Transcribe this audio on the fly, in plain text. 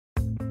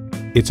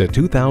It's a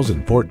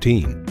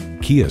 2014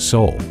 Kia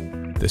Soul.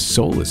 The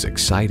Soul is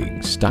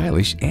exciting,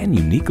 stylish, and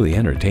uniquely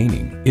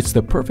entertaining. It's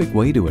the perfect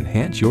way to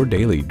enhance your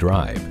daily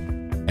drive.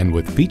 And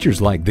with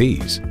features like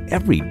these,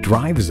 every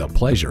drive is a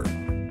pleasure.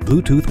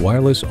 Bluetooth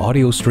wireless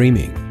audio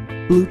streaming,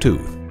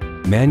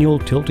 Bluetooth, manual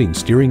tilting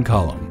steering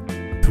column,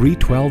 3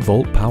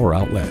 12-volt power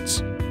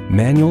outlets,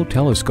 manual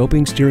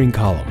telescoping steering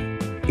column,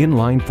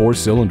 inline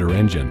 4-cylinder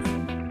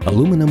engine,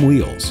 aluminum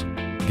wheels,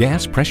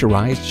 gas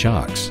pressurized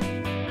shocks,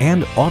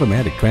 and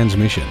automatic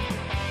transmission.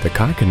 The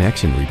Car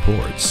Connection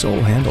reports Soul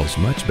handles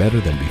much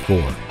better than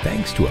before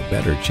thanks to a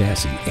better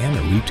chassis and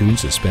a retuned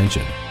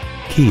suspension.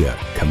 Kia,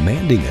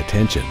 commanding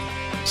attention.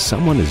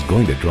 Someone is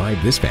going to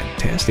drive this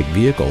fantastic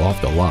vehicle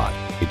off the lot.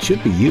 It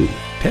should be you.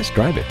 Test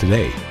drive it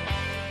today.